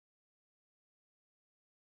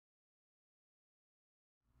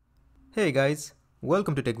Hey guys,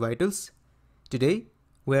 welcome to Tech Vitals. Today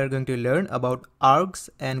we are going to learn about args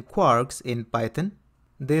and kwargs in Python.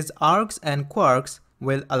 These args and kwargs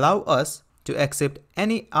will allow us to accept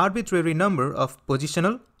any arbitrary number of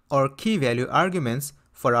positional or key value arguments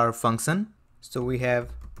for our function. So we have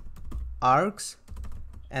args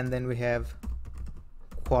and then we have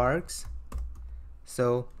kwargs.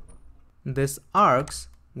 So this args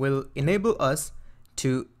will enable us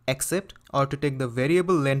to accept or to take the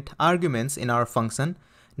variable length arguments in our function.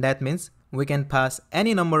 That means we can pass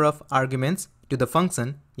any number of arguments to the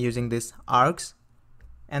function using this args,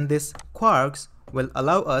 and this kwargs will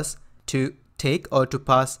allow us to take or to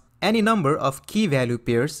pass any number of key value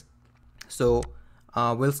pairs. So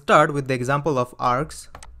we'll start with the example of args.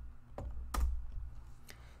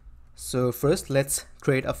 So first let's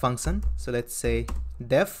create a function. So let's say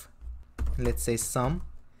def, let's say sum,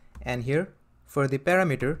 and here for the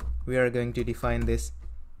parameter we are going to define this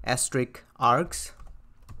asterisk args.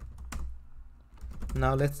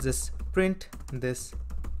 Now let's just print this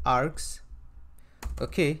args.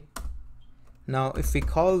 Okay, now if we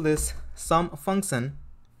call this sum function,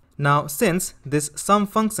 now since this sum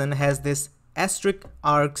function has this asterisk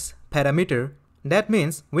args parameter, that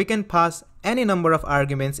means we can pass any number of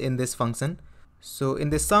arguments in this function. So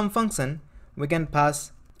in this sum function we can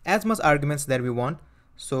pass as much arguments that we want.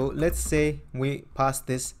 So let's say we pass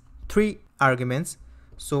this 3 arguments.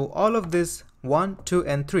 So all of this 1, 2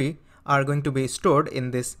 and 3 are going to be stored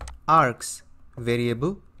in this args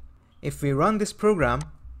variable. If we run this program,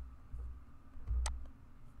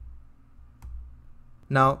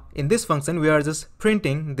 now in this function we are just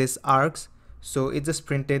printing this args. So it just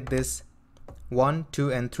printed this 1,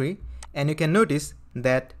 2 and 3, and you can notice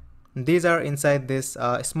that these are inside this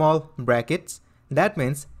small brackets. That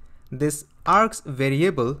means this args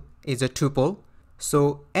variable is a tuple.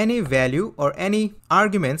 So any value or any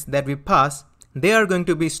arguments that we pass, they are going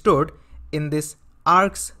to be stored in this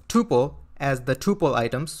args tuple as the tuple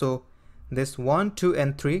items. So this 1, 2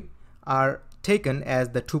 and 3 are taken as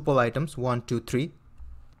the tuple items 1, 2, 3.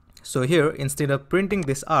 So here instead of printing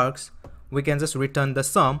this args, we can just return the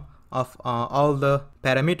sum of all the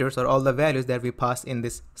parameters or all the values that we pass in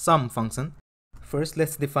this sum function. First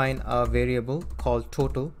let's define a variable called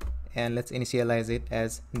total, and let's initialize it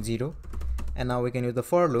as 0, and now we can use the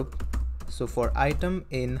for loop. So for item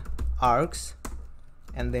in args,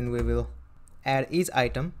 and then we will add each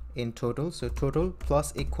item in total. So total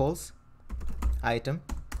plus equals item,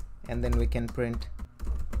 and then we can print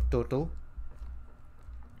total.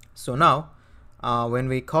 So now when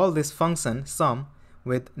we call this function sum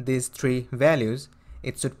with these 3 values,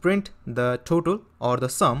 it should print the total or the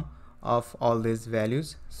sum of all these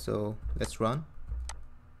values. So let's run,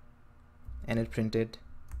 and it printed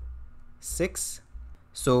 6.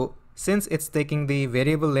 So since it's taking the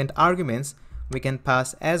variable length arguments, we can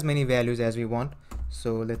pass as many values as we want.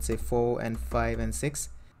 So let's say 4 and 5 and 6.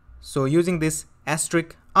 So using this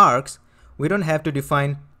asterisk args, we don't have to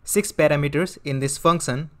define 6 parameters in this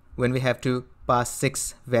function when we have to pass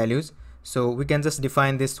 6 values. So we can just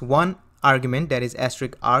define this one argument, that is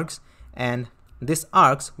asterisk args, and this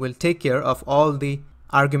args will take care of all the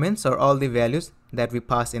arguments or all the values that we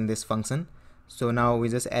pass in this function. So now we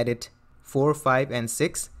just added 4, 5 and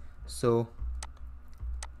 6. So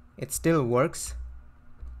it still works.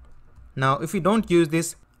 Now if we don't use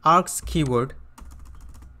this args keyword,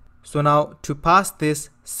 so now to pass this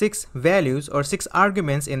 6 values or 6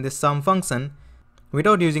 arguments in this sum function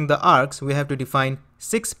without using the args, we have to define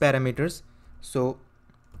 6 parameters. So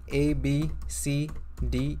a, b, c,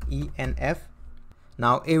 d, e and f.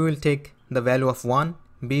 Now a will take the value of 1,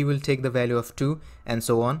 b will take the value of 2 and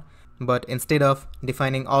so on. But instead of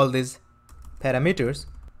defining all these parameters,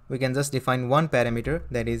 we can just define one parameter,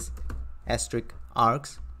 that is asterisk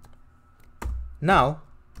args. Now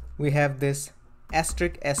we have this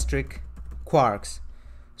asterisk kwargs.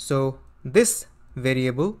 So this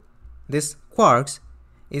variable, this kwargs,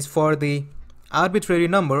 is for the arbitrary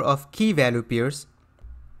number of key value pairs.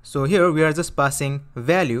 So here we are just passing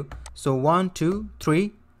value. So 1, 2,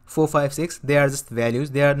 3, 4, 5, 6, they are just values,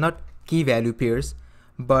 they are not key value pairs.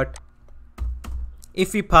 But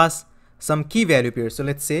if we pass some key value pairs, so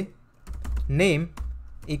let's say name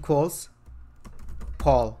equals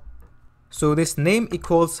Paul. So this name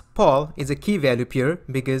equals Paul is a key value pair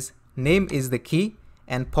because name is the key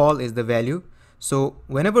and Paul is the value. So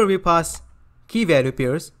whenever we pass key value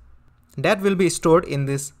pairs, that will be stored in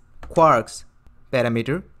this kwargs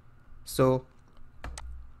parameter. So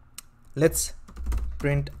let's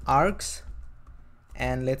print args,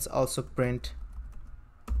 and let's also print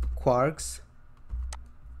kwargs.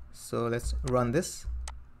 So let's run this,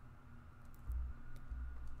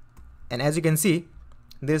 And as you can see,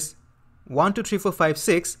 this 1, 2, 3, 4, 5,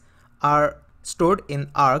 6 are stored in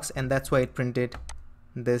args, and that's why it printed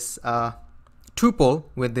this tuple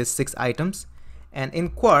with these 6 items. And in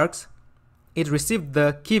kwargs, it received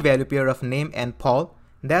the key value pair of name and Paul.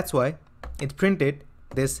 That's why it printed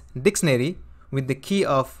this dictionary with the key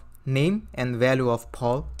of name and value of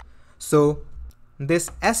Paul. So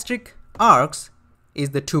this asterisk args is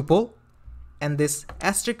the tuple, and this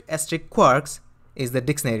asterisk kwargs is the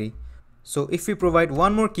dictionary. So if we provide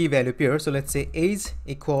one more key value pair, so let's say age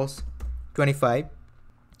equals 25.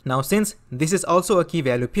 Now since this is also a key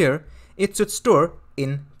value pair, it should store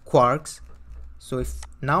in kwargs. So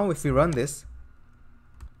if we run this,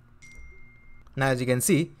 now as you can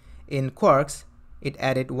see, in kwargs it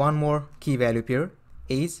added one more key value pair,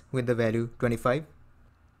 age, with the value 25.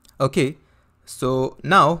 Okay, so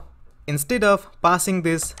now instead of passing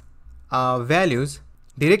these values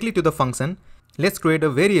directly to the function, let's create a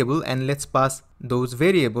variable and let's pass those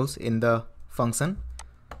variables in the function.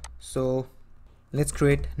 So let's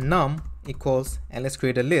create num equals, and let's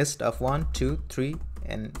create a list of 1, 2, 3,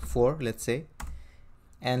 and 4, let's say,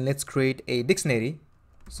 and let's create a dictionary.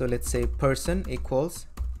 So let's say person equals,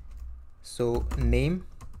 so name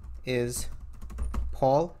is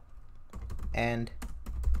Paul and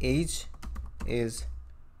age is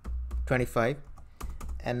 25.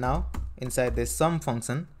 And now inside this sum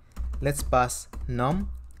function, let's pass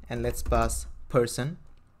num and let's pass person.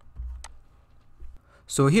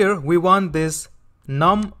 So here we want this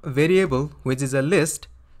num variable, which is a list,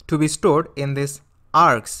 to be stored in this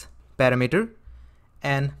args parameter,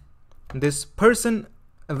 and this person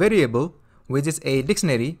variable, which is a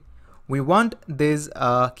dictionary, we want these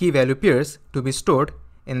key value pairs to be stored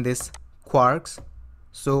in this kwargs.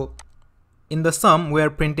 So in the sum we are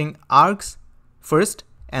printing args first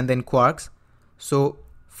and then kwargs. So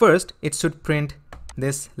first it should print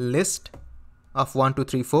this list of 1, 2,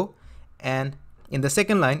 3, 4, and in the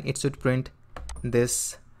second line it should print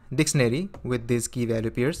this dictionary with these key value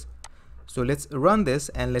pairs. So let's run this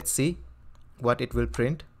and let's see what it will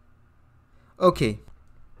print. Okay,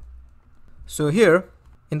 so here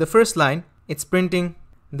in the first line it's printing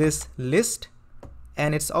this list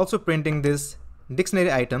and it's also printing this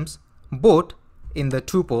dictionary items both in the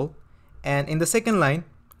tuple, and in the second line,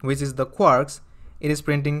 which is the kwargs, it is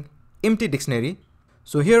printing empty dictionary.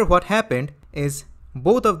 So here what happened is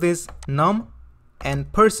both of this num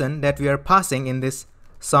and person that we are passing in this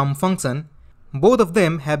sum function, both of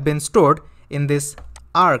them have been stored in this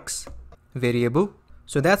args variable.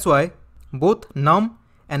 So that's why both num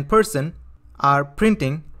and person are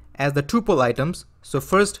printing as the tuple items. So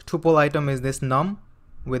first tuple item is this num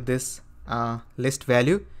with this list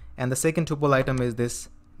value, and the second tuple item is this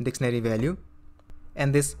dictionary value.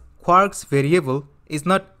 And this kwargs variable is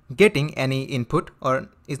not getting any input or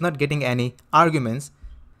is not getting any arguments,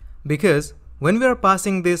 because when we are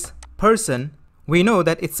passing this person, we know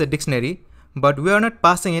that it's a dictionary, but we are not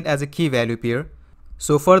passing it as a key value pair.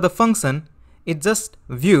 So for the function, it just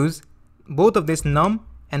views both of this num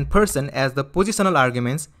and person as the positional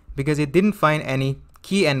arguments, because it didn't find any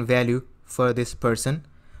key and value for this person.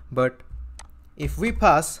 But if we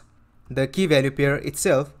pass the key value pair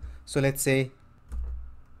itself, so let's say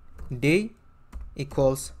day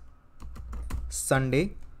equals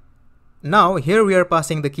Sunday. Now here we are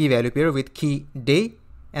passing the key value pair with key day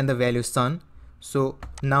and the value sun. So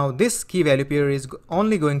now this key value pair is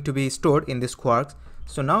only going to be stored in this kwargs.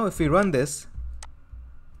 So now if we run this,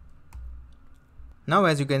 now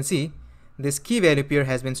as you can see, this key value pair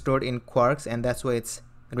has been stored in kwargs, and that's why it's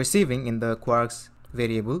receiving in the kwargs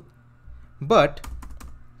variable. But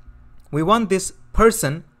we want this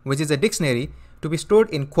person, which is a dictionary, to be stored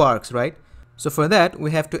in kwargs, right? So for that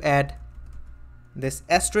we have to add this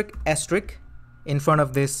asterisk in front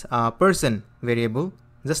of this person variable,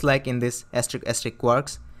 just like in this asterisk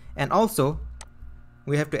kwargs, and also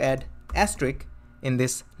we have to add asterisk in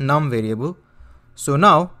this num variable. So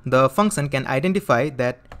now the function can identify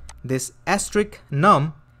that this asterisk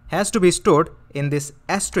num has to be stored in this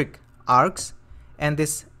asterisk args, and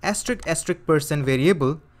this asterisk person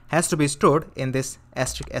variable has to be stored in this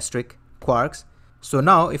asterisk kwargs. So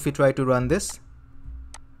now if we try to run this,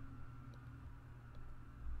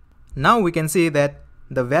 now we can see that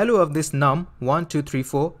the value of this num 1, 2, 3,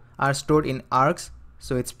 4 are stored in args.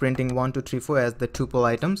 So it's printing 1, 2, 3, 4 as the tuple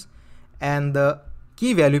items, and the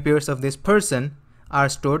key value pairs of this person are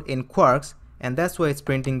stored in kwargs, and that's why it's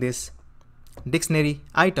printing this dictionary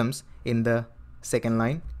items in the second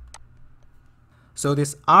line. So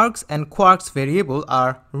this args and kwargs variable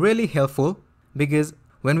are really helpful, because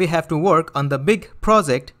when we have to work on the big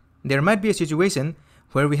project, there might be a situation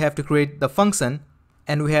where we have to create the function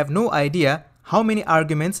and we have no idea how many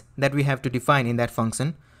arguments that we have to define in that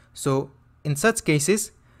function. So in such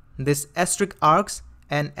cases, this asterisk args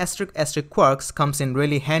and asterisk kwargs comes in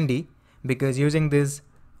really handy, because using these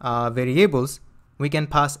variables, we can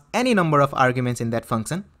pass any number of arguments in that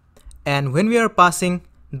function. And when we are passing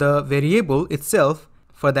the variable itself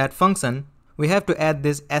for that function, we have to add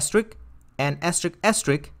this asterisk and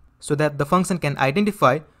asterisk so that the function can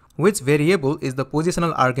identify which variable is the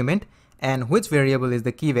positional argument and which variable is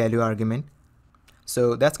the key value argument.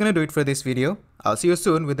 So that's gonna do it for this video. I'll see you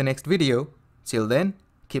soon with the next video. Till then,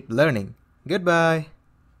 keep learning. Goodbye.